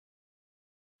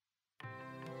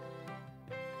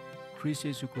ख्रिस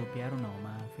येशूको प्यारो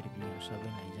नाउँमा फेरि पनि यहाँ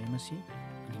सबैलाई जय मसीह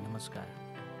अनि नमस्कार।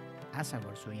 आशा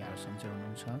गर्छु यहाँहरू सन्चै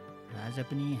हुनुहुन्छ र आज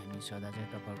पनि हामी सदा चाहिँ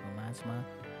तपाईँहरूको माझमा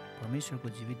परमेश्वरको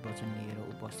जीवित वचन लिएर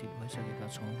उपस्थित भइसकेका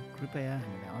छौँ। कृपया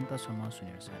हामीलाई अन्तसम्म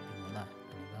सुनेर साथ दिनुहोला।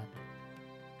 धन्यवाद।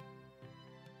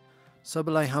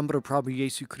 सबैलाई हाम्रो प्रभु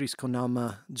येशू ख्रिस्टको नाममा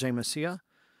जय मसीह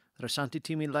र शान्ति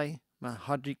तिमीलाई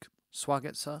हार्दिक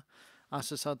स्वागत छ।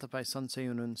 आशा छ तपाईँ सन्चै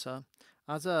हुनुहुन्छ।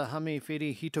 आज हामी फेरि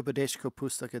हितोपदेशको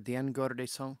पुस्तक अध्ययन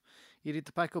गर्दैछौँ। यदि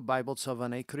तपाईँको बाइबल छ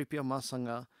भने कृपया मसँग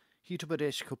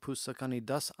हितोपदेशको पुस्तक अनि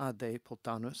 10 अध्याय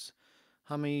पल्टाउनुहोस्।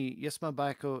 हामी यसमा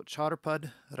भएको 4 पद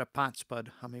र 5 पद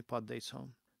हामी पढ्दैछौँ।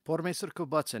 परमेश्वरको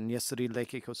वचन यसरी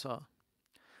लेखेको छ,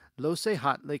 लौसे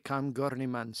हातले काम गर्ने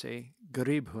मान्छे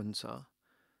गरिब हुन्छ,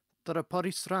 तर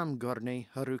परिश्रम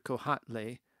गर्नेहरूको हातले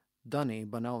धनी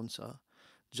बनाउँछ।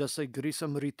 जसै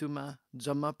ग्रीष्म ऋतुमा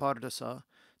जम्मा पर्दछ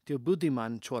त्यो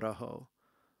बुद्धिमान छोरा हो,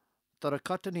 तर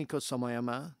कटनीको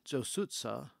समयमा जो सुत्छ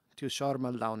त्यो शरमा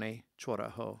लाउने छोरा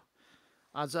हो।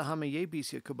 आज हामी यही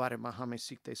विषयको बारेमा हामी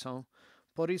सिक्दैछौँ,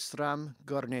 परिश्रम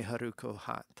गर्नेहरूको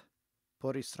हात।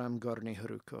 परिश्रम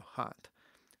गर्नेहरूको हात।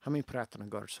 हामी प्रार्थना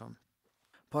गर्छौँ।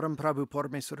 परमप्रभु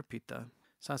परमेश्वर पिता,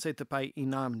 साँच्चै तपाईँ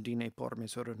इनाम दिने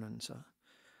परमेश्वर हुनुहुन्छ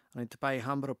अनि तपाईँ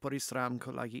हाम्रो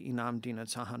परिश्रमको लागि इनाम दिन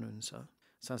चाहनुहुन्छ।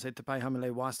 साँच्चै तपाईँ हामीलाई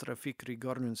वास र फिक्री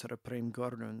गर्नुहुन्छ र प्रेम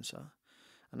गर्नुहुन्छ।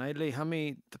 अनि अहिले हामी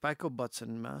तपाईँको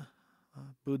वचनमा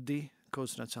बुद्धि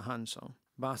खोज्न चाहन्छौँ।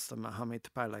 वास्तवमा हामी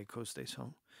तपाईँलाई खोज्दैछौँ।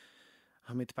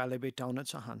 हामी तपाईँलाई भेटाउन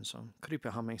चाहन्छौँ।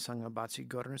 कृपया हामीसँग बातचित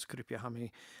गर्नुहोस्। कृपया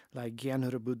हामीलाई ज्ञान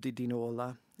र बुद्धि दिनुहोला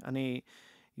अनि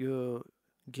यो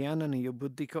ज्ञान अनि यो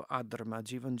बुद्धिको आधारमा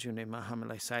जीवन जिउनेमा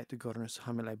हामीलाई सहायता गर्नुहोस्।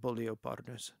 हामीलाई बलियो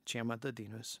पर्नुहोस्, क्षमता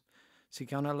दिनुहोस्।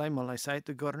 सिकाउनलाई मलाई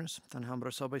सहायता गर्नुहोस् अनि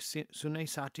हाम्रो सबै सुनै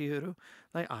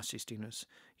साथीहरूलाई आशिष दिनुहोस्।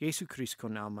 येशू ख्रिस्टको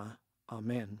नाममा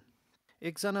आमेन।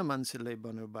 एकजना मान्छेले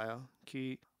भन्नुभयो कि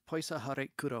पैसा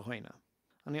हरेक कुरो होइन।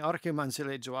 अनि अर्कै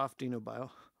मान्छेले जवाफ दिनुभयो,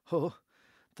 हो,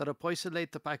 तर पैसाले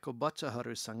तपाईँको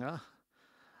बच्चाहरूसँग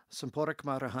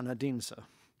सम्पर्कमा रहन दिन्छ।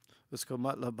 उसको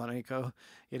मतलब भनेको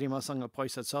यदि मसँग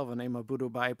पैसा छ भने म बुढो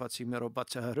भएपछि मेरो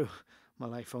बच्चाहरू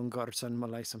मलाई फोन गर्छन्,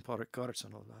 मलाई सम्पर्क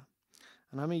गर्छन् होला।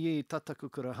 अनि हामी यी तथ्यको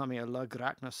कुरा हामी अलग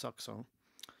राख्न सक्छौँ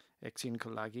एकछिनको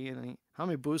लागि। अनि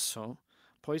हामी बुझ्छौँ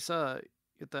पैसा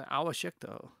यो त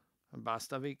आवश्यकता हो।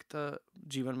 वास्तविक त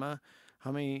जीवनमा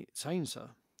हामी चाहिन्छ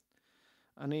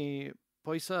अनि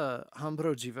पैसा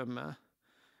हाम्रो जीवनमा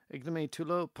एकदमै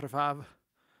ठुलो प्रभाव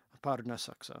पार्न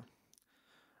सक्छ,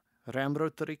 राम्रो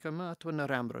तरिकामा अथवा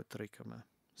नराम्रो तरिकामा,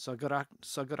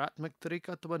 सकारात्मक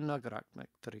तरिका अथवा नकारात्मक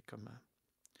तरिकामा।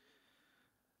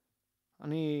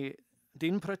 अनि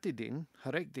दिन प्रतिदिन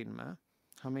हरेक दिनमा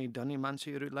हामी धनी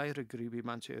मान्छेहरूलाई र गरिबी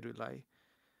मान्छेहरूलाई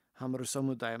हाम्रो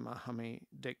समुदायमा हामी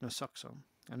देख्न सक्छौँ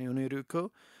अनि उनीहरूको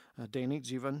दैनिक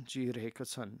जीवन जिइरहेका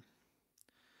छन्।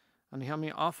 अनि हामी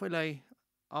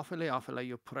आफैलाई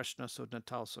यो प्रश्न सोध्न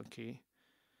थाल्छौँ कि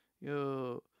यो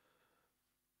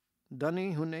धनी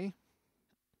हुने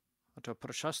अथवा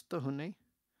प्रशस्त हुने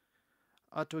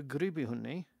अथवा गरिबी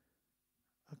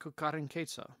हुनेको कारण के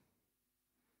छ?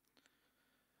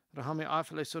 र हामी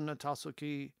आफैलाई सोध्न थाल्छौँ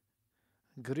कि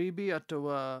गरिबी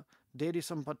अथवा धेरै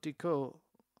सम्पत्तिको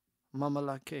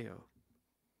मामला के हो?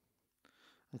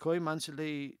 कोही मान्छेले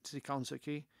सिकाउँछ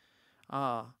कि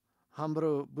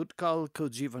हाम्रो भूतकालको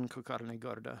जीवनको कारणले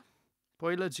गर्दा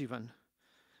पहिलो जीवन,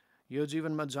 यो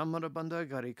जीवनमा जन्मनुभन्दा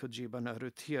अगाडिको जीवनहरू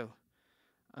थियो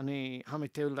अनि हामी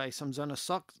त्यसलाई सम्झन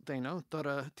सक्दैनौँ,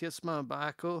 तर त्यसमा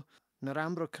भएको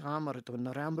नराम्रो कामहरू अथवा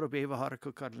नराम्रो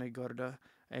व्यवहारको कारणले गर्दा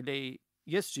अहिले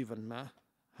यस जीवनमा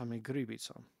हामी गरिबी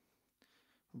छौँ।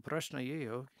 प्रश्न यही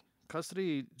हो, कसरी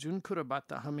जुन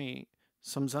कुराबाट हामी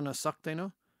सम्झन सक्दैनौँ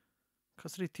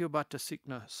कसरी त्योबाट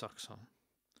सिक्न सक्छौँ?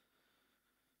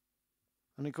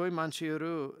 अनि कोही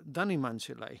मान्छेहरू धनी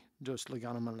मान्छेलाई दोष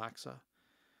लगाउन मन लाग्छ।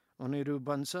 उनीहरू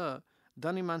भन्छ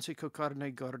धनी मान्छेको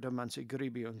कारणले गर्दा मान्छे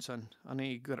गरिबी हुन्छन् अनि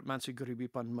मान्छे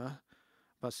गरिबीपनमा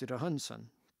बसिरहन्छन्।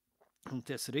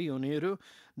 त्यसरी उनीहरू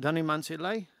धनी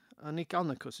मान्छेलाई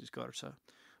निकाल्न कोसिस गर्छ।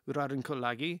 उदाहरणको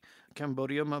लागि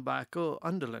क्याम्बोडियामा भएको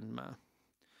आन्दोलनमा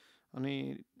अनि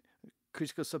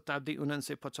ख्रिस्टको शताब्दी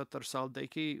 1975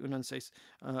 सालदेखि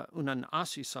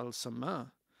 1979 सालसम्म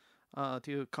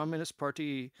त्यो कम्युनिस्ट पार्टी,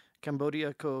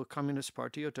 क्याम्बोडियाको कम्युनिस्ट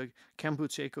पार्टी एउटा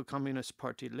क्याम्पुचेको कम्युनिस्ट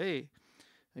पार्टीले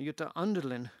एउटा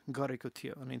आन्दोलन गरेको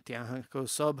थियो अनि त्यहाँको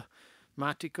सब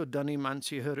माथिको धनी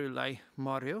मान्छेहरूलाई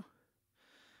मर्यो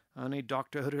अनि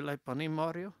डक्टरहरूलाई पनि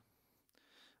मर्यो।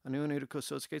 अनि उनीहरूको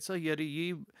सोच के छ, यदि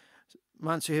यी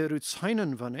मान्छेहरू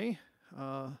छैनन् भने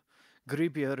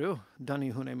गरिबीहरू धनी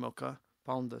हुने मौका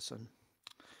पाउँदछन्।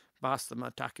 वास्तवमा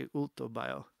ट्याक्कै उल्टो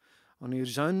भयो। अनि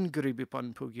झन्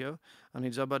गरिबीपन पुग्यो अनि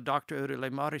जब डाक्टरहरूलाई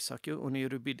मारिसक्यो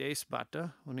उनीहरू विदेशबाट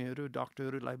उनीहरू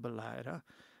डाक्टरहरूलाई बोलाएर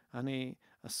अनि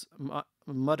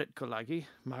मद्दतको लागि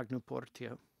माग्नु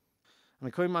पर्थ्यो अनि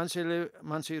कोही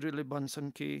मान्छेहरूले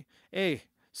भन्छन् कि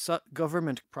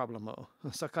गभर्मेन्ट प्रब्लम हो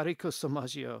सरकारीको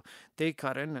समस्या हो त्यही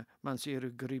कारण मान्छेहरू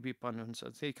गरिबीपन हुन्छ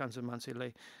त्यही कारण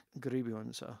मान्छेलाई गरिबी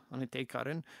हुन्छ अनि त्यही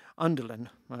कारण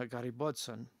आन्दोलनमा अगाडि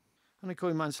बढ्छन् अनि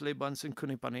कोही मान्छेले भन्छन्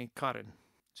कुनै पनि कारण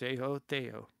जे हो त्यही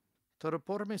हो तर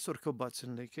परमेश्वरको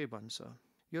वचनले के भन्छ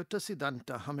एउटा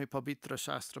सिद्धान्त हामी पवित्र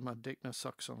शास्त्रमा देख्न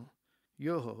सक्छौँ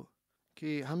यो हो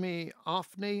कि हामी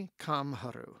आफ्नै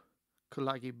कामहरूको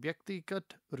लागि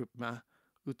व्यक्तिगत रूपमा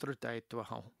उत्तरदायित्व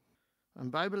हौँ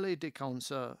बाइबलले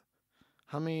देखाउँछ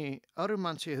हामी अरू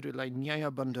मान्छेहरूलाई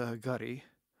न्यायबन्ध गरी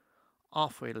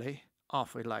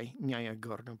आफैलाई न्याय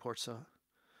गर्नुपर्छ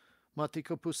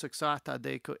मत्तीको पुस्तक 7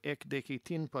 अध्यायको 1 देखि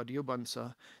 3 पद यो भन्छ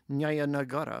न्याय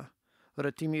नगर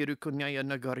र तिमीहरूको न्याय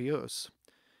नगरियोस्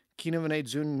किनभने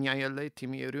जुन न्यायले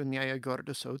तिमीहरू न्याय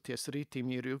गर्दछौ त्यसरी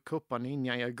तिमीहरूको पनि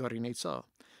न्याय गरिनेछ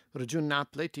र जुन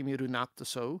नापले तिमीहरू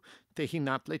नाप्दछौ त्यही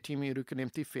नापले तिमीहरूको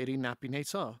निम्ति फेरि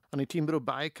नापिनेछ अनि तिम्रो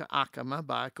बाहेक आँखामा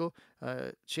भएको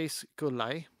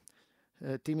चेसकोलाई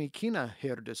तिमी किन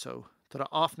हेर्दछौ तर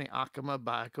आफ्नै आँखामा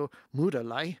भएको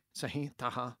मुढलाई चाहिँ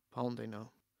थाहा पाउँदैनौ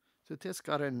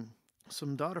त्यसकारण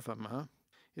सन्दर्भमा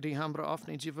यदि हाम्रो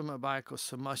आफ्नै जीवनमा भएको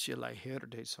समस्यालाई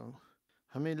हेर्दैछौँ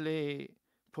हामीले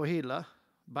पहिला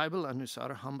बाइबल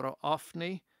अनुसार हाम्रो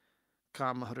आफ्नै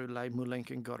कामहरूलाई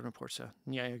मूल्याङ्कन गर्नुपर्छ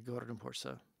न्याय गर्नुपर्छ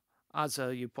आज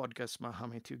यो पडकास्टमा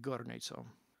हामी त्यो गर्नेछौँ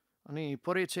अनि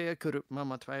परिचयको रूपमा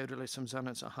म तपाईँहरूलाई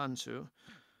सम्झाउन चाहन्छु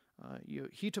यो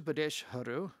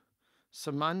हितोपदेशहरू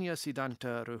सामान्य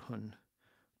सिद्धान्तहरू हुन्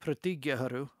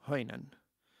प्रतिज्ञाहरू होइनन्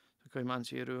कोही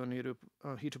मान्छेहरू उनीहरू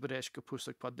हितोपदेशको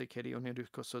पुस्तक पढ्दाखेरि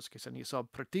उनीहरूको सोच्छन् यी सब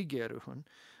प्रतिज्ञाहरू हुन्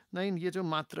नै यो जो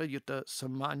मात्र यो त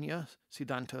सामान्य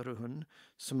सिद्धान्तहरू हुन्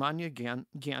सामान्य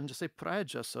ज्ञान जस्तै प्राय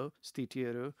जसो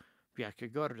स्थितिहरू व्याख्या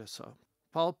गर्दछ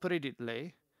पाउल प्रेरितले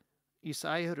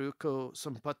इसाईहरूको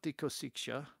सम्पत्तिको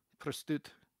शिक्षा प्रस्तुत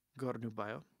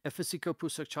गर्नुभयो एफएसीको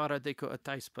पुस्तक 4 अध्यायको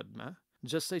 28 पदमा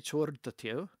जसै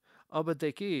छोड्दथ्यो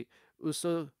अबदेखि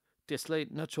उसो त्यसलाई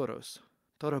नछोडोस्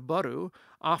तर बरु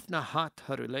आफ्ना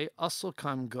हातहरूले असल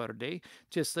काम गर्दै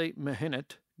त्यसै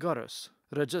मेहनत गरोस्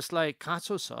र जसलाई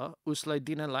खाँचो छ उसलाई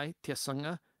दिनलाई त्यससँग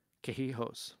केही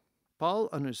होस् पाउल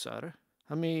अनुसार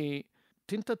हामी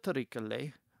 3 तरिकाले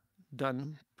धन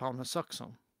पाउन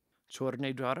सक्छौँ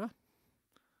छोड्नेद्वारा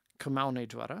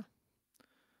कमाउनेद्वारा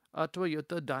अथवा यो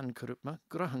त दानको रूपमा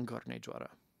ग्रहण गर्नेद्वारा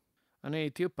अनि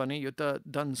त्यो पनि यो त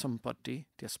धन सम्पत्ति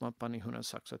त्यसमा पनि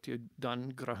हुनसक्छ त्यो धन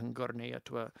ग्रहण गर्ने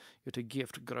अथवा यो त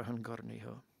गिफ्ट ग्रहण गर्ने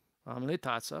हो हामीलाई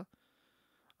थाहा छ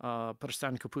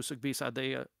प्रस्थानको पुस्तक 20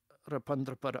 अध्याय र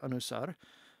 15 पद अनुसार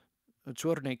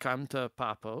छोड्ने काम त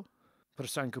पाप हो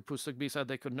प्रस्थानको पुस्तक 20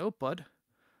 अध्यायको 9 पद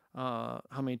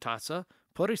हामी थाहा छ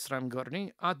परिश्रम गर्ने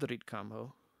आदरित काम हो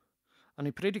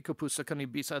अनि प्रेरितको पुस्तक अनि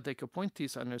 20 अध्यायको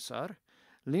 35 अनुसार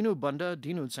लिनुभन्दा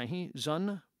दिनु चाहिँ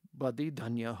जन बढी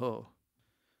धन्य हो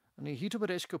अनि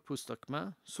हितोपदेशको पुस्तकमा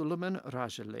सोलोमन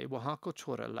राजाले उहाँको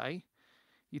छोरालाई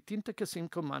यी 3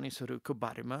 किसिमको मानिसहरूको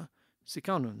बारेमा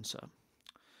सिकाउनुहुन्छ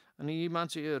अनि यी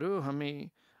मान्छेहरू हामी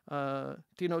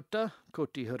 3वटा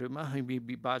कोटीहरूमा हामी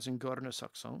विभाजन गर्न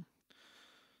सक्छौँ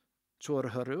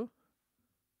चोरहरू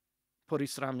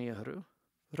परिश्रमीहरू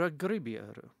र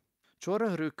गरिबीहरू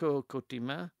चोरहरूको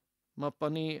कोटीमा म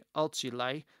पनि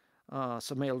अल्छीलाई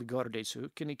समेल गर्दैछु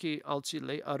किनकि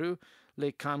अल्छीले अरूले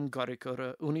काम गरेको र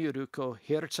उनीहरूको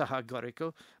हेरचाह गरेको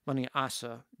पनि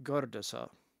आशा गर्दछ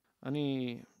अनि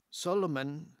सोलोमन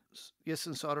यस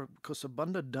संसारको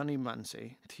सबभन्दा धनी मान्छे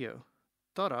थियो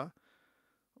तर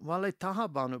उहाँलाई थाहा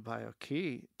पाउनुभयो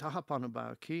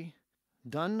कि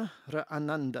धन र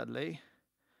आनन्दले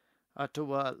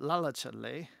अथवा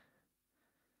लालचले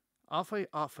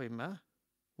आफैमा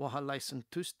उहाँलाई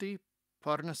सन्तुष्टि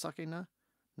पर्न सकेन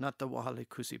न त उहाँले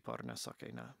खुसी पर्न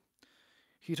सकेन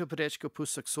हितोपदेशको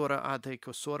पुस्तक 16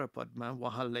 अध्यायको 16 पदमा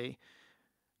उहाँले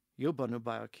यो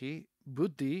भन्नुभयो कि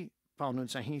बुद्धि पाउनु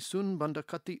चाहिँ सुनभन्दा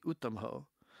कति उत्तम हो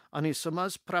अनि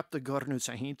समाज प्राप्त गर्नु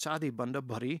चाहिँ चाँदीभन्दा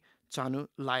बढी चाहनु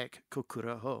लायकको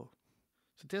कुरा हो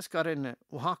त्यसकारण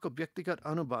उहाँको व्यक्तिगत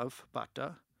अनुभवबाट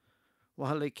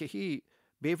उहाँले केही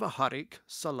व्यवहारिक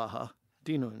सल्लाह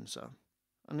दिनुहुन्छ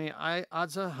अनि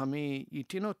आज हामी यी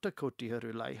 3वटा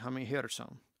कोटीहरूलाई हामी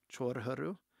हेर्छौँ चोरहरू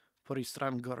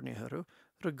परिश्रम गर्नेहरू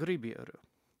र गरिबीहरू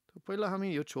पहिला हामी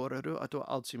यो चोरहरू अथवा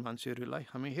अल्छी मान्छेहरूलाई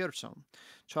हामी हेर्छौँ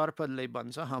 4 पदले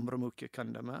भन्छ हाम्रो मुख्य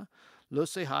खण्डमा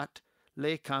लोसे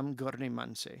हातले काम गर्ने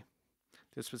मान्छे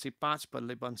त्यसपछि 5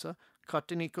 पदले भन्छ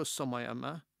खटनीको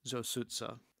समयमा जो सुत्छ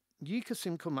यी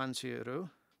किसिमको मान्छेहरू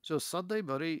जो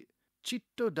सधैँभरि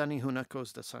छिट्टो धनी हुन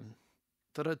खोज्दछन्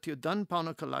तर त्यो धन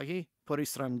पाउनका लागि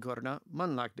परिश्रम गर्न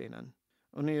मन लाग्दैनन्।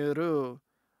 उनीहरू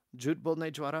झुट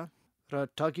बोल्नेद्वारा र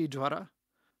ठगीद्वारा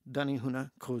धनी हुन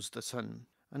खोज्दछन्।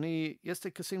 अनि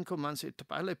यस्तै किसिमको मान्छे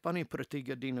तपाईँलाई पनि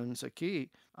प्रतिज्ञा दिनुहुन्छ कि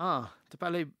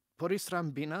तपाईँले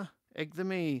परिश्रम बिना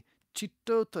एकदमै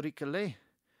छिट्टो तरिकाले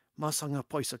मसँग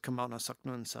पैसा कमाउन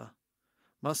सक्नुहुन्छ।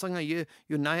 मसँग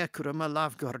यो नयाँ कुरामा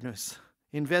लाभ गर्नुहोस्,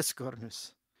 इन्भेस्ट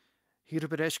गर्नुहोस्।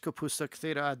 हिब्रेसको पुस्तक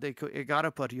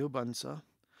 13:11 यो भन्छ,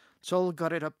 चल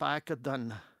गरेर पाएका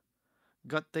धन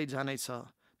गत्दै जानेछ,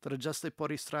 तर जसले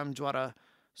परिश्रमद्वारा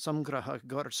सङ्ग्रह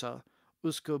गर्छ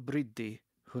उसको वृद्धि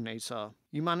हुनेछ।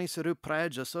 यी मानिसहरू प्राय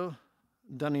जसो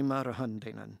धनीमा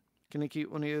रहँदैनन् किनकि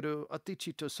उनीहरू अति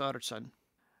छिटो सर्छन्,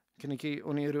 किनकि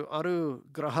उनीहरू अरू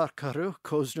ग्राहकहरू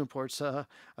खोज्नुपर्छ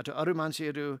अथवा अरू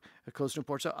मान्छेहरू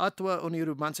खोज्नुपर्छ अथवा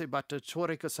उनीहरू मान्छेबाट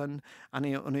छोडेका छन्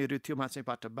अनि उनीहरू त्यो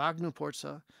मान्छेबाट भाग्नुपर्छ।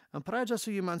 प्राय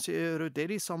जसो यी मान्छेहरू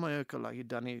धेरै समयको लागि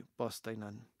धनी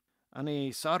बस्दैनन्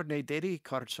अनि सर्ने धेरै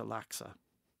खर्च लाग्छ।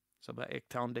 जब एक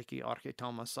ठाउँदेखि अर्कै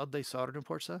ठाउँमा सधैँ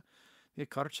सर्नुपर्छ, यो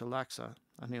खर्च लाग्छ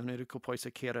अनि उनीहरूको पैसा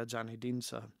खेर जाने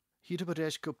दिन्छ।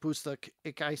 हिब्रेसको पुस्तक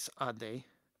 21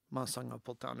 मसँग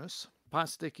पल्टाउनुहोस्।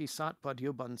 5-7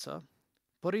 यो भन्छ,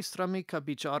 परिश्रमीका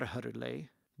विचारहरूले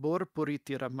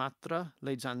बोरपुरीतिर मात्र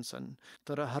लैजान्छन्,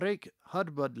 तर हरेक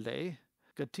हडबडले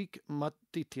गतिक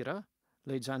मत्तीतिर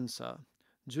लैजान्छ।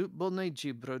 झुट बोल्ने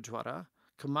जिब्रोद्वारा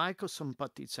कमाएको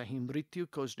सम्पत्ति चाहिँ मृत्यु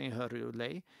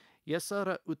खोज्नेहरूले यस र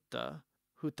उता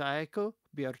हुताएको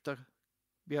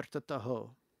व्यर्थता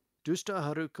हो।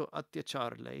 दुष्टहरूको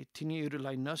अत्याचारले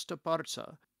तिनीहरूलाई नष्ट पार्छ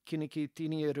किनकि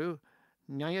तिनीहरू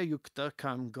न्याययुक्त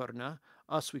काम गर्न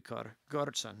अस्वीकार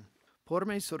गर्छन्।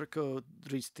 परमेश्वरको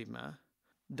दृष्टिमा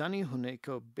धनी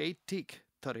हुनेको वैयक्तिक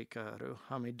तरिकाहरू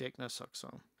हामी देख्न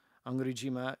सक्छौँ।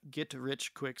 अङ्ग्रेजीमा गेट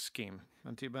रिच क्विक स्किम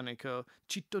त्यो भनेको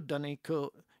छिट्टो धनीको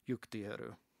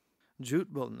युक्तिहरू, झुट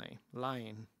बोल्ने,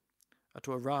 लाइन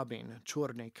अथवा रबिङ,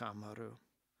 चोर्ने कामहरू।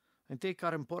 त्यही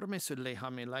कारण परमेश्वरले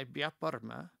हामीलाई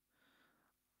व्यापारमा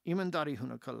इमान्दारी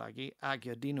हुनको लागि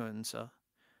आज्ञा दिनुहुन्छ।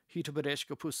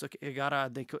 हिब्रेसको पुस्तक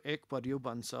 11:1 यो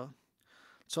भन्छ,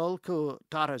 चलको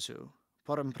तराजु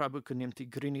परमप्रभुको निम्ति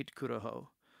घृणित कुरो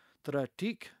हो, तर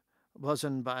ठिक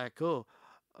वजन भएको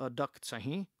डक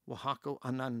चाहिँ उहाँको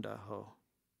आनन्द हो।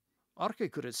 अर्कै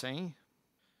कुरो चाहिँ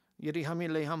यदि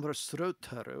हामीले हाम्रो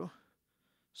स्रोतहरू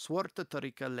स्वार्थ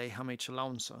तरिकाले हामी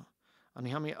चलाउँछ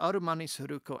अनि हामी अरू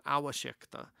मानिसहरूको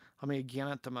आवश्यकता हामी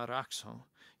ज्ञानतामा राख्छौँ,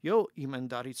 यो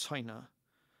इमान्दारी छैन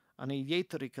अनि यही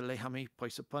तरिकाले हामी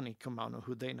पैसा पनि कमाउनु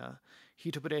हुँदैन।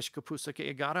 हिब्रेसको पुस्तक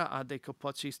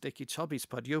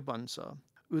 11:25-26 यो भन्छ,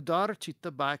 उदार चित्त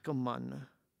भएको मन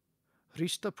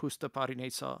हृष्टपुष्ट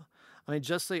पारिनेछ अनि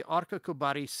जसै अर्काको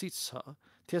बारी सिच्छ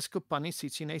त्यसको पनि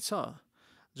सिचिनेछ।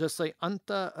 जसै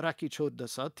अन्त राखी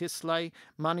छोड्दछ त्यसलाई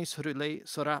मानिसहरूले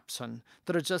सराप्छन्,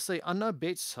 तर जसै अन्न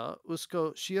बेच्छ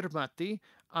उसको शिरमाथि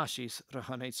आशिष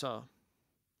रहनेछ।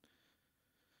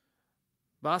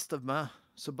 वास्तवमा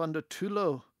सबभन्दा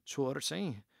ठुलो चोर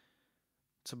चाहिँ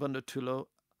सबभन्दा ठुलो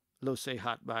लोसे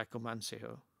हात भएको मान्छे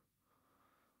हो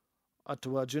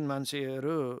अथवा जुन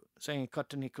मान्छेहरू चाहिँ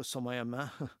कटनीको समयमा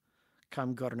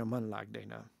काम गर्न मन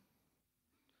लाग्दैन।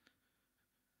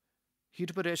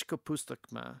 हिब्रेसको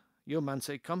पुस्तकमा यो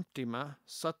मान्छे कम्तीमा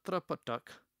 17 पटक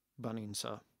भनिन्छ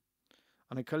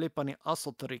अनि कहिले पनि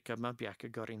असल तरिकामा व्याख्या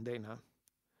गरिँदैन।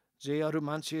 जे अरू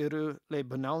मान्छेहरूले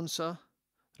बनाउँछ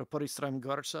र परिश्रम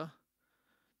गर्छ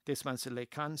त्यस मान्छेले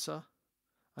खान्छ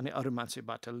अनि अरू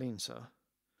मान्छेबाट लिन्छ।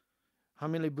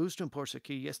 हामीले बुझ्नुपर्छ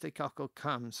कि यस्तै खालको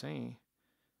काम चाहिँ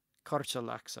खर्च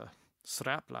लाग्छ,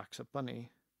 श्राप लाग्छ पनि।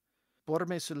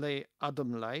 परमेश्वरले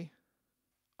आदमलाई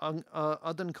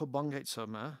अदनको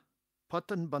बगैँचामा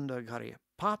पतन बन्द गरी,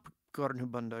 पाप गर्नु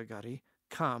बन्द गरी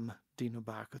काम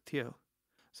दिनुभएको थियो।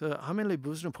 सो हामीले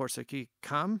बुझ्नुपर्छ कि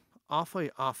काम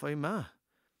आफैमा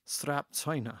श्राप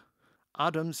छैन।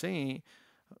 आदम चाहिँ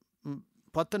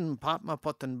पापमा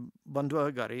पतन बन्द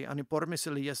गरी अनि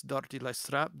परमेश्वरले यस धरतीलाई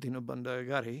श्राप दिनु बन्द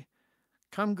गरी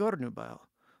काम गर्नुभयो।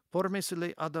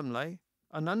 परमेश्वरले आदमलाई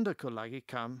आनन्दको लागि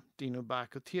काम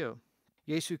दिनुभएको थियो।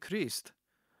 येशू ख्रिस्ट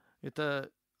यता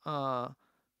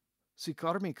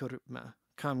सिकर्मीको रूपमा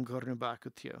काम गर्नुभएको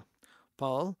थियो।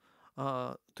 पौल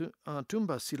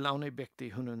टुम्बा सिलाउने व्यक्ति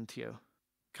हुनुहुन्थ्यो।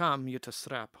 काम यो त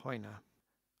श्राप होइन।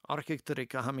 अर्कै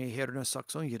तरिका हामी हेर्न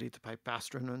सक्छौँ यदि तपाईँ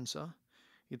पास्टर हुनुहुन्छ,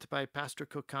 यदि तपाईँ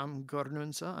पास्टरको काम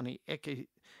गर्नुहुन्छ अनि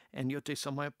एउटै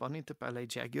समय पनि तपाईँलाई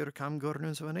जागिर काम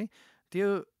गर्नुहुन्छ भने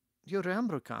त्यो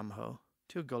राम्रो काम हो,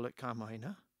 त्यो गलत काम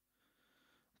होइन।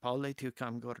 पौलले त्यो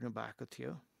काम गर्नुभएको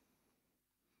थियो।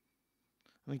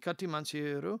 अनि कति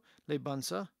मान्छेहरूले भन्छ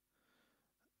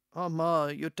म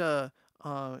एउटा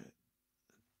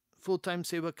फुल टाइम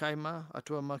सेवकाईमा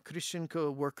अथवा म क्रिस्चियनको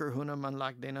वर्कर हुन मन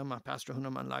लाग्दैन, म पास्टर हुन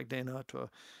मन लाग्दैन, अथवा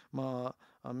म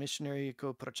मिसनरीको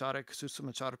प्रचारक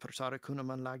सुसमाचार प्रचारक हुन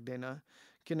मन लाग्दैन,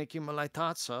 किनकि मलाई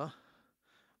थाहा छ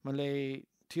मैले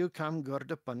त्यो काम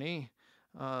गर्दा पनि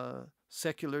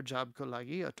सेक्युलर जबको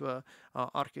लागि अथवा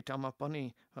अर्कै ठाउँमा पनि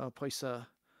पैसा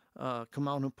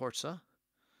कमाउनु पर्छ,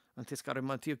 अनि त्यसकारण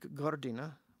म त्यो गर्दिनँ।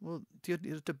 त्यो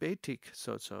एउटा बेठिक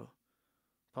सोच हो।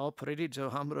 पावल प्रेरित जो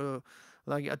हाम्रो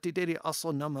लागि अति धेरै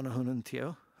असल नमन हुनुहुन्थ्यो,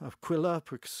 क्विला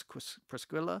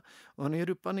प्रिस्किला,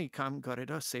 उनीहरू पनि काम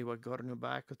गरेर सेवा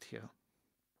गर्नुभएको थियो।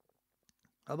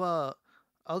 अब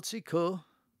अल्छीको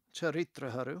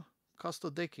चरित्रहरू कस्तो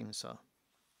देखिन्छ?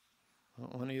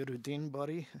 उनीहरू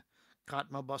दिनभरि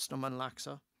काठमा बस्न मन लाग्छ।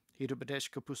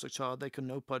 हितोपदेशको पुस्तक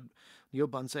 6:9 पद यो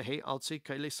भन्छ, हे अल्छी,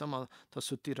 कहिलेसम्म त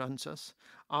सुतिरहन्छस्?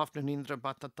 आफ्नो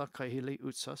निन्द्राबाट त कहिले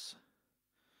उठ्छस्?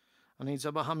 अनि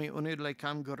जब हामी उनीहरूलाई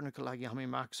काम गर्नको लागि हामी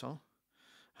माग्छौँ,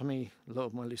 हामी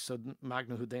मैले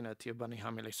माग्नु हुँदैन थियो भने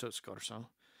हामीले सोच गर्छौँ।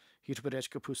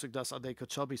 हितोपदेशको पुस्तक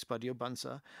 10:24 पद यो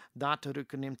भन्छ,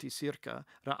 दाँतहरूको निम्ति सिर्का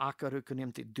र आँखाहरूको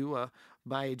निम्ति दुवा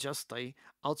बाए जस्तै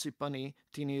अल्छी पनि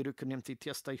तिनीहरूको निम्ति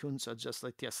त्यस्तै हुन्छ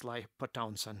जसले त्यसलाई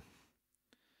पटाउँछन्।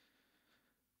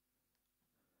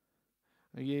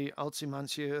 यी अल्छी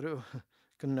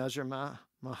मान्छेहरूको नजरमा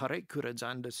म हरेक कुरा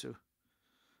जान्दछु,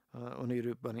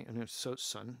 उनीहरू पनि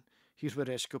सोच्छन्।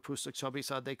 हितोपदेशको पुस्तक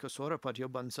 26:16 पद यो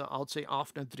भन्छ, अल्छी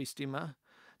आफ्नो दृष्टिमा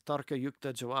तर्कयुक्त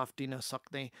जवाफ दिन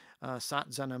सक्ने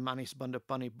 7जना मानिसभन्दा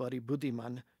पनि बढी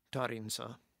बुद्धिमान ठहरिन्छ।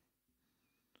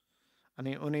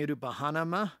 अनि उनीहरू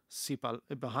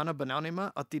बहाना बनाउनेमा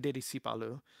अति धेरै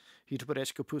सिपालु।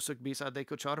 हितोपदेशको पुस्तक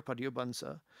 20:4 पद यो भन्छ,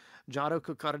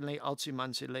 जाडोको कारणले अल्छी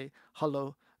मान्छेले हलो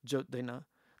जोत्दैन,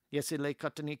 यसैले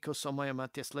कटनीको समयमा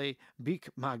त्यसले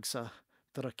भिख माग्छ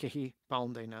तर केही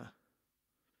पाउँदैन।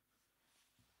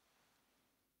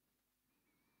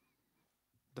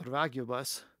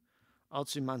 दुर्भाग्यवश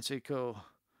अल्छी मान्छेको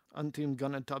अन्तिम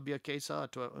गन्तव्य के छ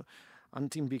अथवा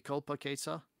अन्तिम विकल्प के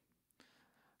छ?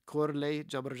 खोरले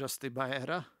जबरजस्ती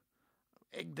भएर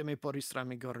एकदमै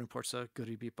परिश्रमी गर्नुपर्छ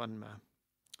गरिबीपनमा।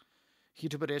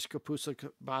 हितोपदेशको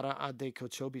पुस्तक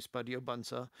 12:24 पद यो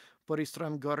भन्छ,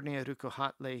 परिश्रम गर्नेहरूको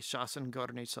हातले शासन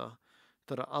गर्नेछ,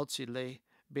 तर अल्छीले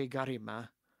बेगारीमा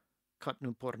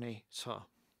खट्नुपर्ने छ।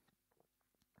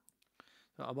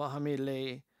 अब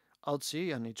हामीले अल्छी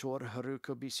अनि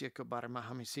चोरहरूको विषयको बारेमा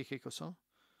हामी सिकेको छौँ।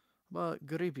 अब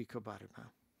गरिबीको बारेमा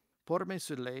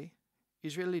परमेश्वरले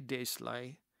इजरायली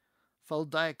देशलाई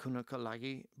फलदायक हुनको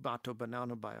लागि बाटो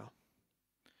बनाउनु भयो।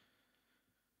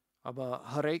 अब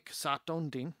हरेक 7औं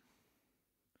दिन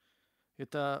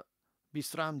एउटा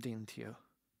विश्राम दिन थियो,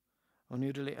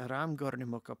 उनीहरूले आराम गर्ने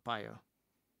मौका पायो।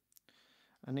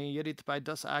 अनि यदि तपाईँ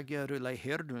 10 आज्ञाहरूलाई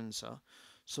हेर्नुहुन्छ,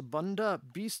 सबभन्दा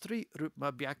विस्तृत रूपमा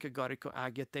व्याख्या गरेको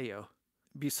आज्ञा त्यही हो,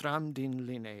 विश्राम दिन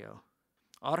लिने हो।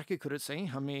 अर्को कुरा चाहिँ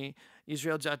हामी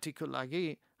इजरायल जातिको लागि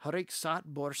हरेक 7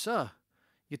 वर्ष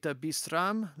एउटा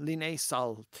विश्राम लिने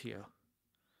साल थियो।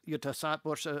 एउटा 7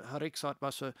 वर्ष हरेक 7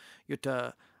 वर्ष एउटा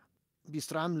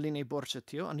विश्राम लिने वर्ष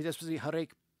थियो। अनि त्यसपछि हरेक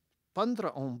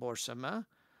 15औं वर्षमा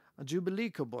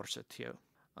जुबिलीको वर्ष थियो।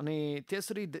 अनि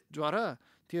त्यसरी द्वारा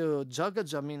त्यो जग्गा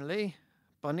जमिनले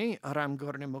पनि आराम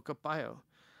गर्ने मौका पायो।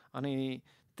 अनि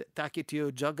ताकि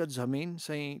त्यो जग्गा जमिन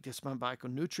चाहिँ त्यसमा भएको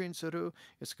न्युट्रियन्ट्सहरू,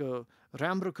 यसको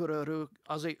राम्रो कुराहरू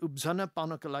अझै उब्जन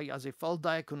पाउनको लागि, अझै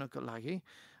फलदायक हुनको लागि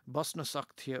बस्न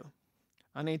सक्थ्यो।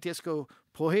 अनि त्यसको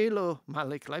पहिलो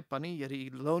मालिकलाई पनि यदि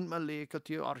लोनमा लिएको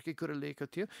थियो, अर्कै कुरा लिएको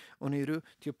थियो, उनीहरू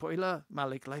त्यो पहिला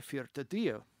मालिकलाई फिर्ता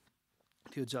दियो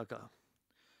त्यो जग्गा।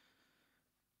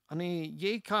 अनि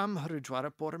यही कामहरूद्वारा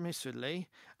परमेश्वरले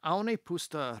आउने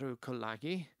पुस्ताहरूको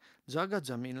लागि जग्गा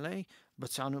जमिनलाई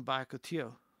बचाउनु भएको थियो।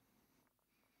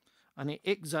 अनि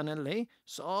एकजनाले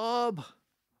सब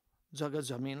जग्गा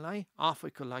जमिनलाई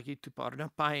आफैको लागि थुपार्न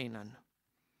पाएनन्।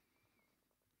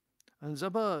 अनि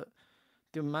जब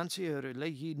त्यो मान्छेहरूले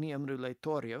यी नियमहरूलाई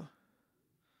तोड्यो,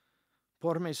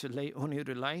 परमेश्वरले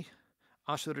उनीहरूलाई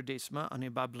आशुर देशमा अनि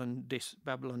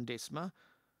बाबुलोन देशमा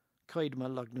कैदमा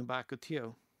लग्नु भएको थियो।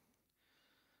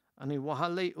 अनि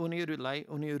उहाँले उनीहरूलाई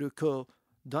उनीहरूको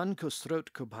धनको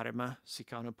स्रोतको बारेमा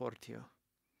सिकाउनु पर्थ्यो।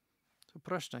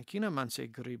 प्रश्न, किन मान्छे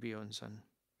गरिबी हुन्छन्?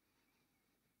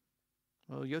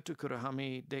 एउटा कुरा हामी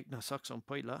देख्न सक्छौँ।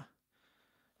 पहिला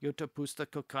एउटा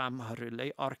पुस्तकको कामहरूले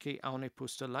अर्कै आउने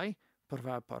पुस्तालाई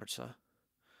प्रभाव पर्छ।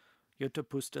 एउटा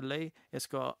पुस्ताले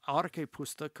यसको अर्कै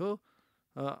पुस्तक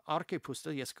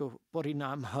यसको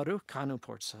परिणामहरू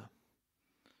खानुपर्छ।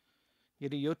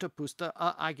 यदि एउटा पुस्ता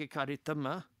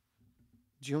आज्ञाकारितामा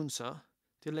जिउँछ,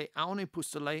 त्यसले आउने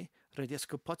पुस्तालाई र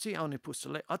त्यसको पछि आउने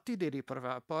पुस्तालाई अति धेरै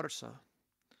प्रभाव पर्छ।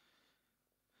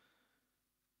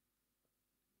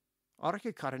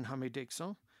 अर्कै कारण हामी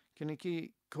देख्छौँ, किनकि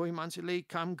कोही मान्छेले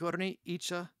काम गर्ने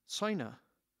इच्छा छैन,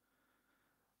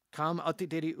 काम अति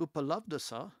धेरै उपलब्ध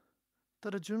छ,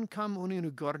 तर जुन काम उनीहरू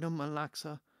गर्न मन लाग्छ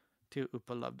त्यो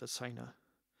उपलब्ध छैन,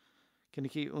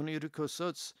 किनकि उनीहरूको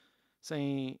सोच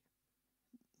चाहिँ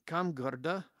काम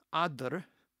गर्दा आदर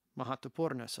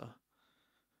महत्त्वपूर्ण छ।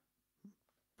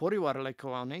 परिवारलाई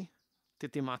खुवाउने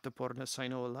त्यति महत्त्वपूर्ण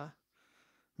छैन होला,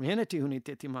 मेहनती हुने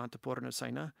त्यति महत्त्वपूर्ण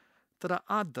छैन, तर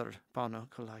आदर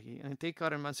पाउनको लागि। अनि त्यही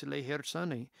कारण मान्छेले हेर्छ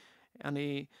नै, अनि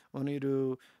उनीहरू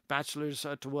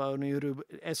ब्याचलर्स अथवा उनीहरू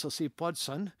एसएलसी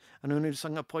पढ्छन् अनि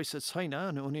उनीहरूसँग पैसा छैन,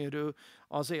 अनि उनीहरू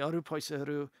अझै अरू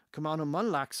पैसाहरू कमाउन मन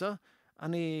लाग्छ,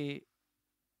 अनि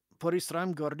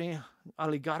परिश्रम गर्ने,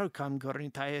 अलि गाह्रो काम गर्ने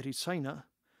तयारी छैन,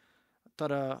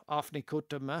 तर आफ्नै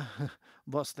कोठामा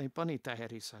बस्ने पनि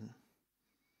तयारी छन्।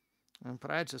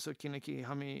 प्रायः जसो किनकि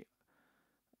हामी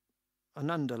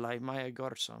आनन्दलाई माया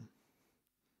गर्छौँ,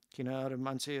 किन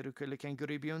मान्छेहरू कहिलेकाहीँ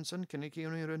गरिबी हुन्छन्, किनकि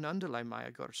उनीहरू आनन्दलाई माया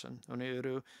गर्छन्।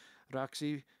 उनीहरू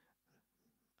रक्सी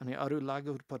अनि अरू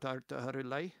लागु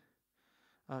पदार्थहरूलाई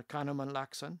खान मन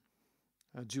लाग्छन्,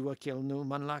 जुवा खेल्नु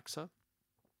मन लाग्छ,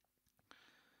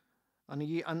 अनि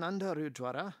यी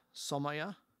आनन्दहरूद्वारा समय,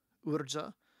 ऊर्जा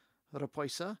र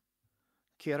पैसा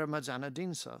खेरमा जान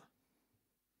दिन्छ,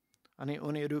 अनि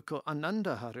उनीहरूको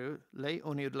आनन्दहरूले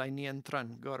उनीहरूलाई नियन्त्रण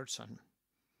गर्छन्,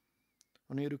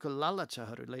 उनीहरूको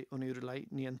लालचहरूले उनीहरूलाई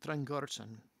नियन्त्रण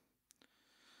गर्छन्।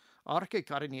 अर्कै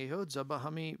कारण यही हो, जब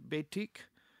हामी बेठिक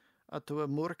अथवा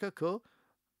मूर्खको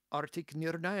आर्थिक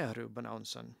निर्णयहरू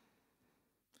बनाउँछन्,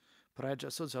 प्रायः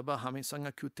जसो जब हामीसँग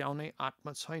कुट्याउने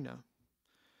आत्मा छैन,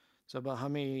 जब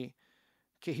हामी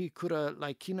केही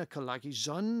कुरालाई किनका लागि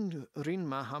झन्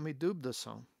ऋणमा हामी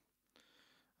डुब्दछौँ,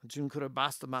 जुन कुरा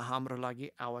वास्तवमा हाम्रो लागि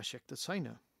आवश्यकता छैन,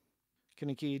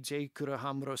 किनकि जे कुरा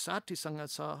हाम्रो साथीसँग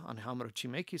छ अनि हाम्रो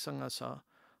छिमेकीसँग छ,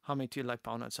 हामी त्यसलाई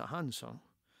पाउन चाहन्छौँ,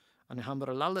 अनि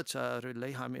हाम्रो लालचहरूले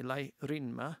हामीलाई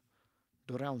ऋणमा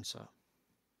डोर्याउँछ।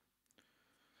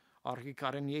 अर्कै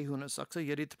कारण यही हुनसक्छ,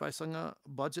 यदि तपाईँसँग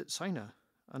बजेट छैन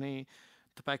अनि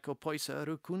तपाईँको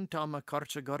पैसाहरू कुन ठाउँमा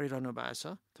खर्च गरिरहनु भएको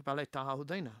छ तपाईँलाई थाहा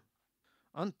हुँदैन,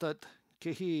 अन्तत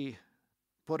केही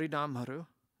परिणामहरू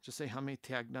जसै हामी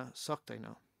त्याग्न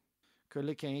सक्दैनौँ।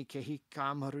 कहिलेकाहीँ केही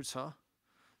कामहरू छ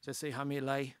जसै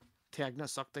हामीलाई त्याग्न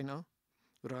सक्दैनौँ,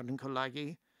 उदाहरणको लागि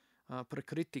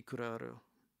प्राकृतिक कुराहरू,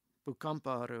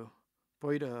 भूकम्पहरू,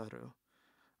 पहिरोहरू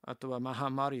अथवा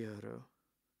महामारीहरू।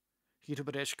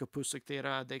 हितोपदेशको पुस्तक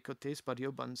 13 अध्यायको 23 पद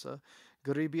यो भन्छ,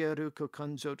 गरिबीहरूको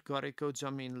खनजोत गरेको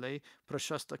जमिनले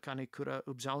प्रशस्त खानेकुरा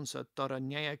उब्जाउँछ, तर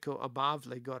न्यायको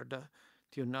अभावले गर्दा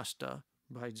त्यो नष्ट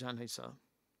भइजानेछ।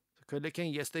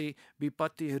 कहिलेकाहीँ यस्तै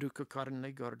विपत्तिहरूको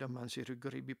कारणले गर्दा मान्छेहरू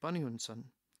गरिबी पनि हुन्छन्,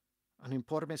 अनि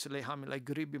परमेश्वरले हामीलाई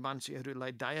गरिबी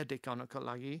मान्छेहरूलाई दया देखाउनका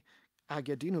लागि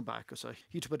आज्ञा दिनुभएको छ।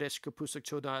 हितोपदेशको पुस्तक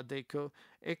 14 अध्यायको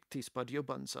 31 पद यो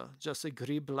भन्छ, जसै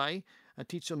गरिबलाई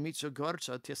थिचोमिचो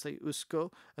गर्छ त्यसै उसको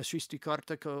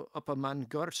सृष्टिकर्ताको अपमान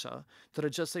गर्छ, तर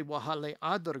जसै उहाँलाई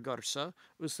आदर गर्छ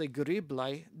उसै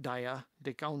गरिबलाई दया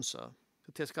देखाउँछ।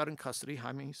 त्यसकारण कसरी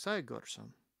हामी सहयोग गर्छौँ?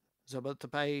 जब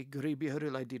तपाईँ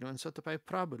गरिबीहरूलाई दिनुहुन्छ, तपाईँ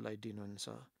प्रभुलाई दिनुहुन्छ,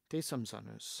 त्यही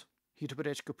सम्झनुहोस्।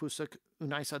 हितोपदेशको पुस्तक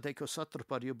 19 अध्यायको 17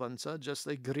 पद यो भन्छ,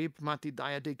 जसले गरिबमाथि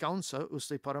दया देखाउँछ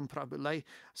उसले परमप्रभुलाई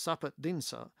शपथ दिन्छ,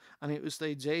 अनि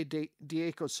उसले जे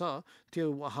दिएको छ त्यो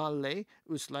उहाँले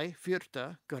उसलाई फिर्ता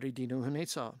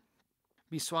गरिदिनुहुनेछ।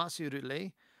 विश्वासीहरूले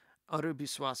अरू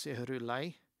विश्वासीहरूलाई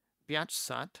ब्याज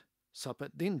साथ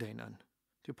शपथ दिँदैनन्,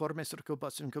 त्यो परमेश्वरको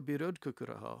वचनको विरोधको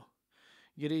कुरा हो।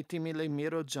 यदि तिमीले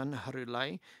मेरो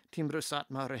जनहरूलाई तिम्रो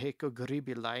साथमा रहेको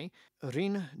गरिबीलाई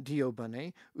ऋण दियो भने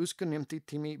उसको निम्ति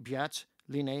तिमी ब्याज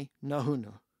लिने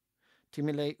नहुनु,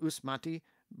 तिमीले उसमाथि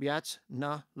ब्याज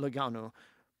नलगाउनु।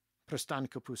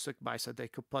 प्रस्थानको पुस्तक 22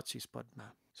 अध्यायको 25 पदमा।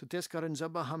 त्यसकारण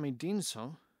जब हामी दिन्छौँ,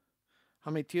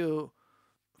 हामी त्यो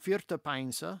फिर्ता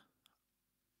पाइन्छ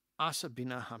आशा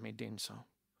बिना हामी दिन्छौँ।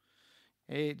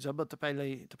 जब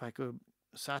तपाईँले तपाईँको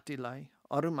साथीलाई,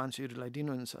 अरू मान्छेहरूलाई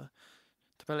दिनुहुन्छ,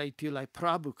 तपाईँलाई त्यसलाई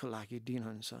प्रभुको लागि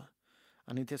दिनुहुन्छ,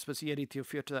 अनि त्यसपछि यदि त्यो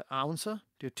फिर्ता आउँछ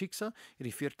त्यो ठिक छ,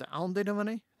 यदि फिर्ता आउँदैन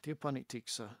भने त्यो पनि ठिक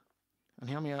छ।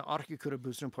 अनि हामी अर्कै कुरा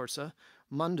बुझ्नुपर्छ,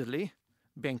 मण्डली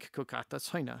ब्याङ्कको खाता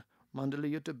छैन, मण्डली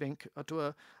एउटा ब्याङ्क अथवा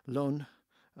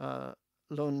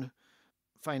लोन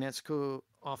फाइनेन्सको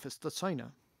अफिस त छैन।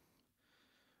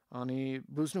 अनि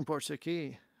बुझ्नुपर्छ कि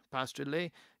पास्टरले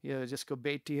यो जसको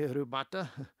बेटीहरूबाट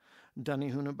धनी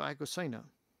हुनुभएको छैन,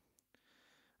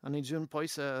 अनि जुन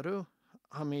पैसाहरू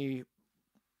हामी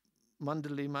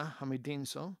मण्डलीमा हामी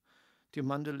दिन्छौँ त्यो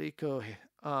मण्डलीको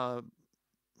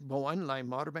भवनलाई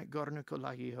मर्मेक गर्नको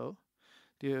लागि हो,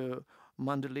 त्यो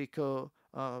मण्डलीको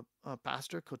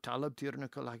पास्टरको तलब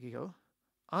तिर्नको लागि हो,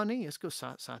 अनि यसको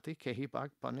साथै केही भाग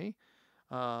पनि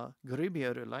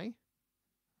गरिबीहरूलाई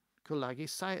को लागि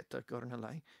सहायता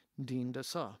गर्नलाई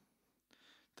दिइन्दछ।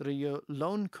 तर यो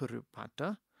लोनको रूपबाट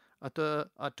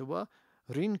अथवा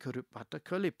ऋणको रूपबाट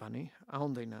कहिले पनि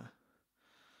आउँदैन।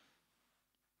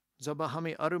 जब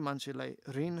हामी अरू मान्छेलाई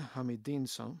ऋण हामी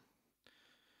दिन्छौँ,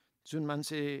 जुन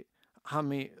मान्छे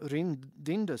हामी ऋण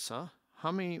दिँदछ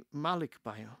हामी मालिक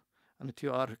पायौँ, अनि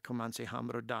त्यो अर्को मान्छे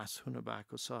हाम्रो दास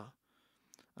हुनुभएको छ,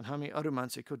 अनि हामी अरू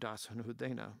मान्छेको दास हुनु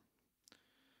हुँदैन।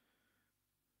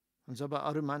 जब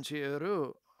अरू मान्छेहरू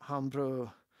हाम्रो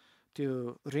त्यो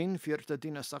ऋण फिर्ता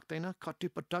दिन सक्दैन,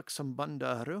 कतिपटक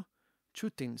सम्बन्धहरू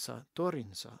छुटिन्छ,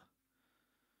 तोडिन्छ।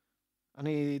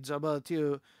 अनि जब त्यो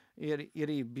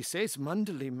यदि विशेष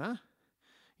मण्डलीमा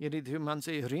यदि त्यो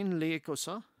मान्छे ऋण लिएको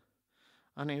छ,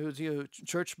 अनि त्यो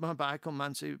चर्चमा भएको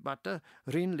मान्छेबाट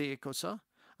ऋण लिएको छ,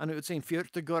 अनि ऊ चाहिँ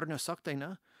फिर्ता गर्न सक्दैन,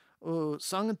 ऊ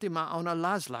सङ्गतिमा आउन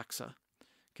लाज लाग्छ,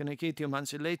 किनकि त्यो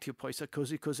मान्छेले त्यो पैसा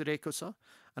खोजिरहेको छ।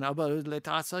 अनि अब उसले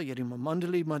थाहा छ, यदि म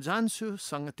मण्डलीमा जान्छु,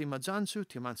 सङ्गतिमा जान्छु,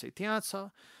 त्यो मान्छे त्यहाँ छ,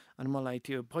 अनि मलाई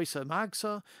त्यो पैसा माग्छ,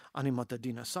 अनि म त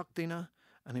दिन सक्दिनँ,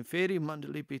 अनि फेरि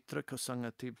मण्डलीभित्रको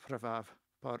सङ्गति प्रभाव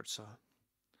पर्छ।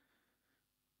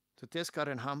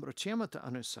 त्यसकारण हाम्रो क्षमता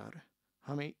अनुसार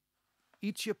हामी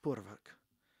इच्छापूर्वक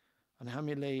अनि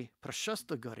हामीले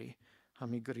प्रशस्त गरी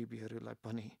हामी गरिबीहरूलाई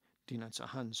पनि दिन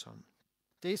चाहन्छौँ।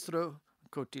 तेस्रो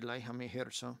कोटीलाई हामी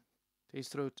हेर्छौँ।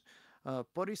 तेस्रो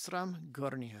परिश्रम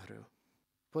गर्नेहरू।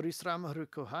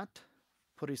 परिश्रमहरूको हात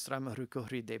परिश्रमहरूको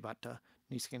हृदयबाट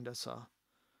निस्किन्दछ।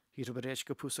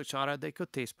 हिजोबरेजको पुस्तक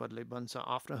 4:23 पदले भन्छ,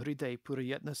 आफ्नो हृदय पुरै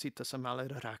यत्नसित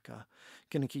सम्हालेर राख,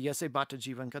 किनकि यसैबाट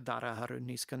जीवनका धाराहरू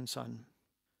निस्कन्छन्।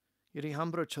 यदि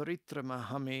हाम्रो चरित्रमा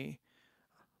हामी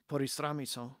परिश्रमी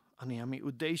छौँ अनि हामी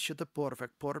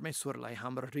उद्देश्यपूर्वक परमेश्वरलाई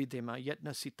हाम्रो हृदयमा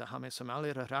यत्नसित हामी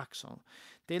सम्हालेर राख्छौँ,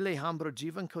 त्यसले हाम्रो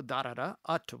जीवनको धारा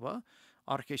अथवा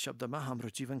अर्कै शब्दमा हाम्रो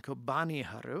जीवनको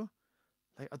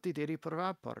बानीहरूलाई अति धेरै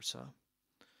प्रभाव पर्छ।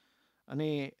 अनि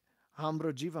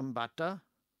हाम्रो जीवनबाट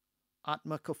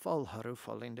आत्माको फलहरू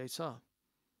फलिँदैछ।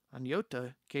 अनि एउटा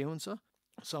के हुन्छ?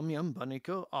 संयम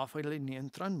भनेको आफैले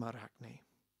नियन्त्रणमा राख्ने।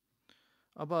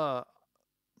 अब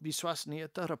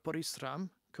विश्वसनीयता र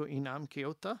परिश्रमको इनाम के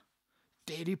हो त?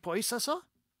 धेरै पैसा छ?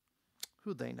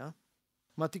 हुँदैन।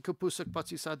 मत्तीको पुस्तक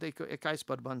 25:21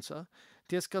 पद भन्छ,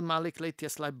 त्यसका मालिकले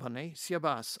त्यसलाई भने,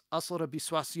 स्याबास असल र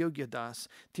विश्वासयोग्य दास,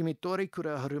 तिमी थोरै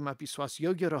कुराहरूमा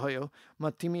विश्वासयोग्य रह्यौ, म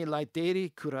तिमीलाई धेरै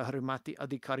कुराहरूमाथि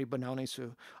अधिकारी बनाउनेछु,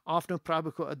 आफ्नो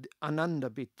प्रभुको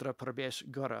आनन्दभित्र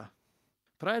प्रवेश गर।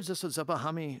 प्रायः जसो जब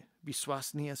हामी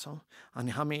विश्वसनीय छौँ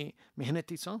अनि हामी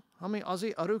मेहनती छौँ, हामी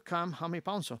अझै अरू काम हामी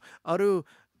पाउँछौँ, अरू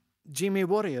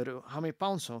जिम्मेवारीहरू हामी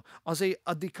पाउँछौँ, अझै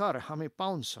अधिकार हामी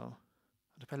पाउँछौँ।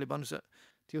 तपाईँले भन्नुहुन्छ,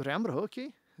 त्यो राम्रो हो कि?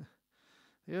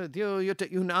 त्यो एउटा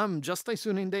इनाम जस्तै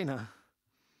सुनिँदैन।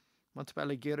 म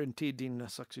तपाईँलाई ग्यारेन्टी दिन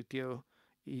सक्छु, त्यो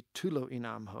ठुलो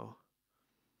इनाम हो।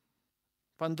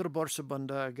 15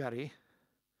 वर्षभन्दा अगाडि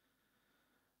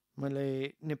मैले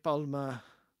नेपालमा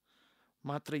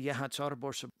मात्र यहाँ 4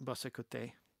 वर्ष बसेको थिएँ।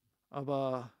 अब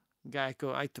गएको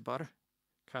आइतबार,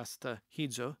 खास त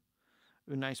हिजो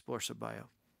 19 वर्ष भयो।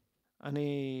 अनि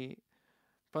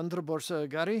 15 वर्ष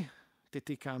अगाडि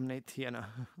त्यति काम नै थिएन।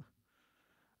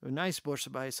 19 वर्ष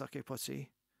भइसकेपछि,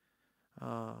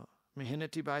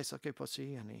 मेहनती भइसकेपछि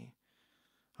अनि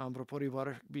हाम्रो परिवार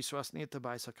विश्वसनीयता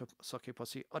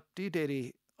भइसकेपछि अति धेरै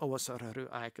अवसरहरू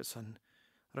आएका छन्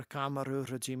र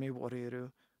कामहरू र जिम्मेवारीहरू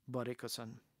बढेका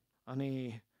छन्। अनि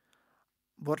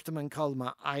वर्तमान कालमा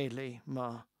अहिले म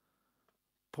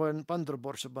 15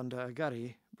 वर्षभन्दा अगाडि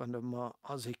भन्दा म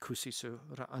अझै खुसी छु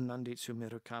र आनन्दित छु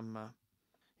मेरो काममा।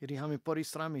 यदि हामी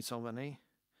परिश्रमी छौँ भने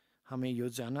हामी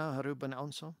योजनाहरू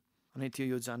बनाउँछौँ अनि त्यो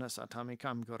योजना साथ हामी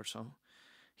काम गर्छौँ।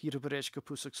 हिजोबरेजको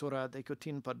पुस्तक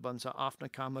 16:3 पद भन्छ, आफ्ना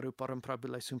कामहरू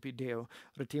परमप्रभुलाई सुम्पिदेऊ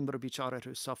र तिम्रो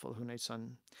विचारहरू सफल हुनेछन्।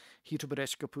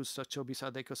 हिजोबरेजको पुस्तक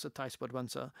 24:27 पद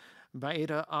भन्छ,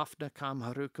 बाहिर आफ्ना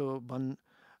कामहरूको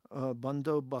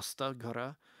बन्दोबस्त गर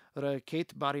र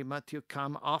खेतबारीमा त्यो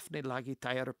काम आफ्नै लागि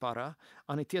तयार पार,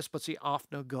 अनि त्यसपछि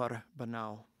आफ्नो घर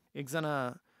बनाऊ। एकजना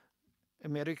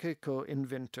अमेरिकाको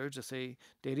इन्भेन्टर जसै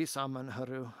धेरै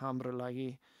सामानहरू हाम्रो लागि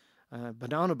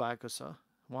बनाउनु भएको छ,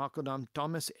 उहाँको नाम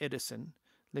थोमस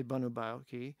एडिसनले भन्नुभयो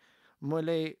कि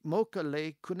मैले मौकाले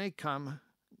कुनै काम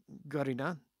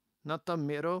गरिनँ, न त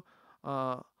मेरो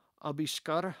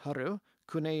आविष्कारहरू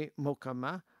कुनै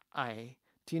मौकामा आए,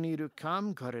 तिनीहरू काम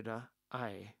गरेर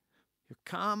आए। यो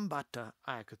कामबाट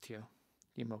आएको थियो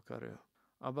यी मौकाहरू।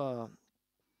 अब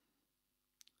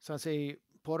साँच्चै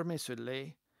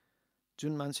परमेश्वरले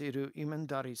जुन मान्छेहरू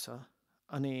इमान्दारी छ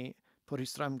अनि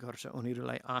परिश्रम गर्छ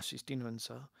उनीहरूलाई आशिष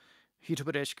दिनुहुन्छ।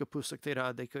 हितोपदेशको पुस्तक 13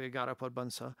 अध्यायको 11 पद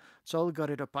भन्छ, चल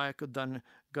गरेर पाएको धन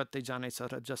गत्दै जानेछ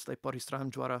र जसले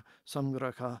परिश्रमद्वारा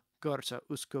सङ्ग्रह गर्छ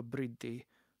उसको वृद्धि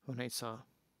हुनेछ।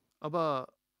 अब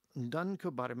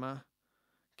धनको बारेमा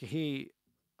केही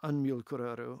अनमूल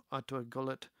कुराहरू अथवा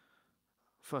गलत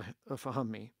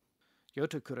फहमी।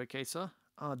 एउटा कुरा के छ,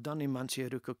 धनी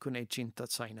मान्छेहरूको कुनै चिन्ता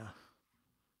छैन।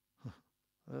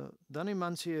 धनी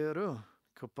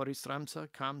मान्छेहरूको परिश्रम छ,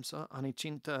 काम छ अनि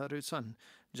चिन्ताहरू छन्,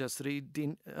 जसरी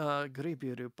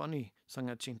गरिबीहरू पनि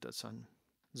सँग चिन्ता छन्।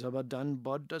 जब धन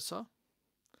बढ्दछ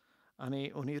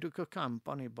अनि उनीहरूको काम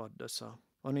पनि बढ्दछ,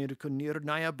 उनीहरूको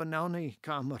निर्णय बनाउने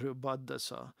कामहरू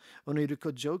बढ्दछ,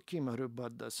 उनीहरूको जोखिमहरू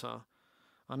बढ्दछ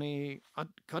अनि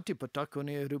कतिपटक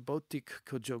उनीहरू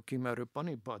भौतिकको जोखिमहरू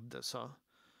पनि बढ्दछ।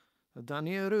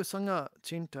 धनीहरूसँग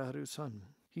चिन्ताहरू छन्।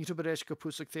 हितोपदेशको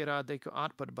पुस्तक 13 अध्यायको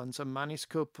 8 पद भन्छ,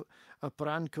 मानिसको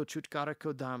प्राणको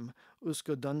छुटकाराको दाम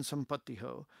उसको धन सम्पत्ति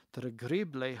हो, तर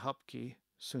गरिबले हप्की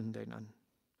सुन्दैनन्।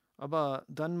 अब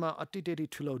धनमा अति धेरै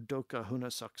ठुलो धोका हुन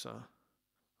सक्छ।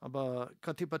 अब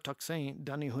कतिपटक चाहिँ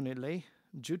धनी हुनेले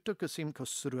जुटो किसिमको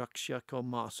सुरक्षाको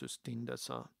महसुस दिँदछ।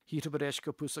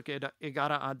 हितोपदेशको पुस्तक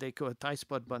 11 अध्यायको 28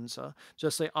 पद भन्छ,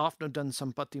 जसले आफ्नो धन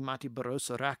सम्पत्तिमाथि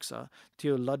भरोसा राख्छ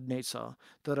त्यो लड्नेछ,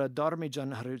 तर धर्मी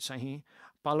जनहरू चाहिँ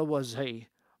पालुवा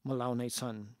झै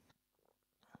मलाउनेछन्।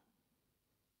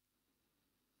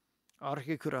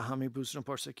 अर्को कुरा हामी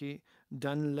बुझ्नुपर्छ कि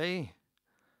धनले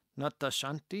न त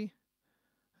शान्ति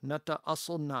न त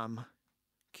असल नाम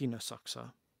किन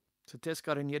सक्छ।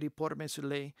 त्यसकारण यदि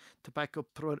परमेश्वरले तपाईँको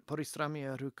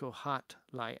परिश्रमीहरूको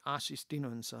हातलाई आशिष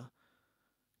दिनुहुन्छ,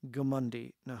 घमण्डी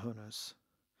नहुनुहोस्।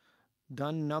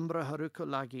 धन नम्रहरूको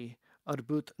लागि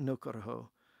अद्भुत नोकर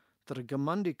हो, तर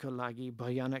घमण्डीको लागि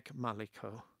भयानक मालिक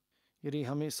हो। यदि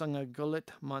हामीसँग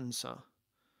गलत मन छ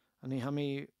अनि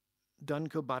हामी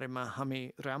धनको बारेमा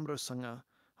हामी राम्रोसँग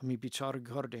हामी विचार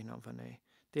गर्दैनौँ भने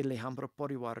त्यसले हाम्रो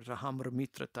परिवार र हाम्रो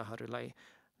मित्रताहरूलाई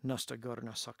नष्ट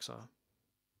गर्न सक्छ।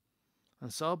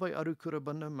 सबै अरू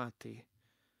कुराभन्दा माथि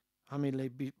हामीले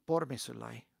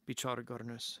परमेश्वरलाई विचार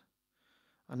गर्नुहोस्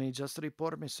अनि जसरी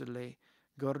परमेश्वरले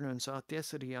गर्नुहुन्छ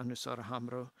त्यसरी अनुसार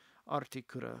हाम्रो आर्थिक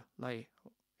कुरालाई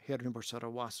हेर्नुपर्छ र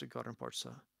वास गर्नुपर्छ।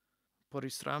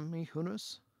 परिश्रमी हुनुहोस्,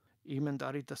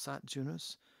 इमान्दारीका साथ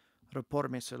जिउनुहोस् र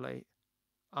परमेश्वरलाई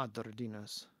आदर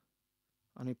दिनुहोस्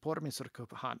अनि परमेश्वरको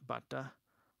हातबाट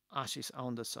आशिष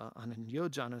आउँदछ अनि यो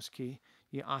जानोस् कि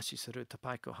यी आशिषहरू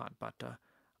तपाईँको हातबाट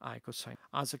आएको छैन।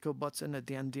 आजको वचन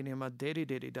ध्यान दिनेमा धेरै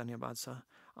धेरै धन्यवाद छ।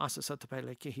 आशा छ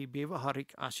तपाईँलाई केही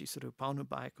व्यवहारिक आशिषहरू पाउनु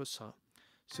भएको छ।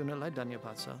 सुन्नलाई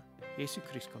धन्यवाद छ। येशू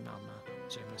ख्रीष्टको नाममा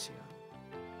जय मसीह।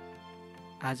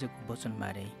 आजको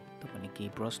वचनबारे तपाईँले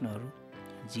केही प्रश्नहरू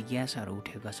जिज्ञासाहरू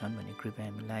उठेका छन् भने कृपया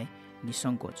हामीलाई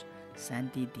निसङ्कोच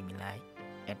शान्ति तिमीलाई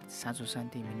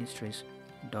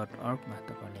 @santiministries.org मा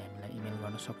तपाईँले हामीलाई इमेल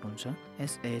गर्न सक्नुहुन्छ।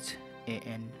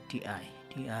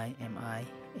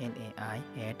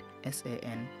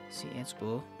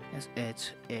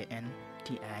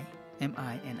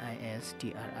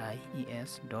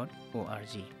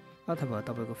 अथवा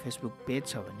तपाईँको फेसबुक पेज छ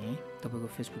भने तपाईँको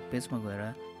फेसबुक पेजमा गएर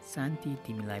शान्ति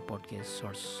तिमीलाई पडकास्ट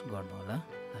सर्च गर्नुहोला।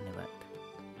 धन्यवाद।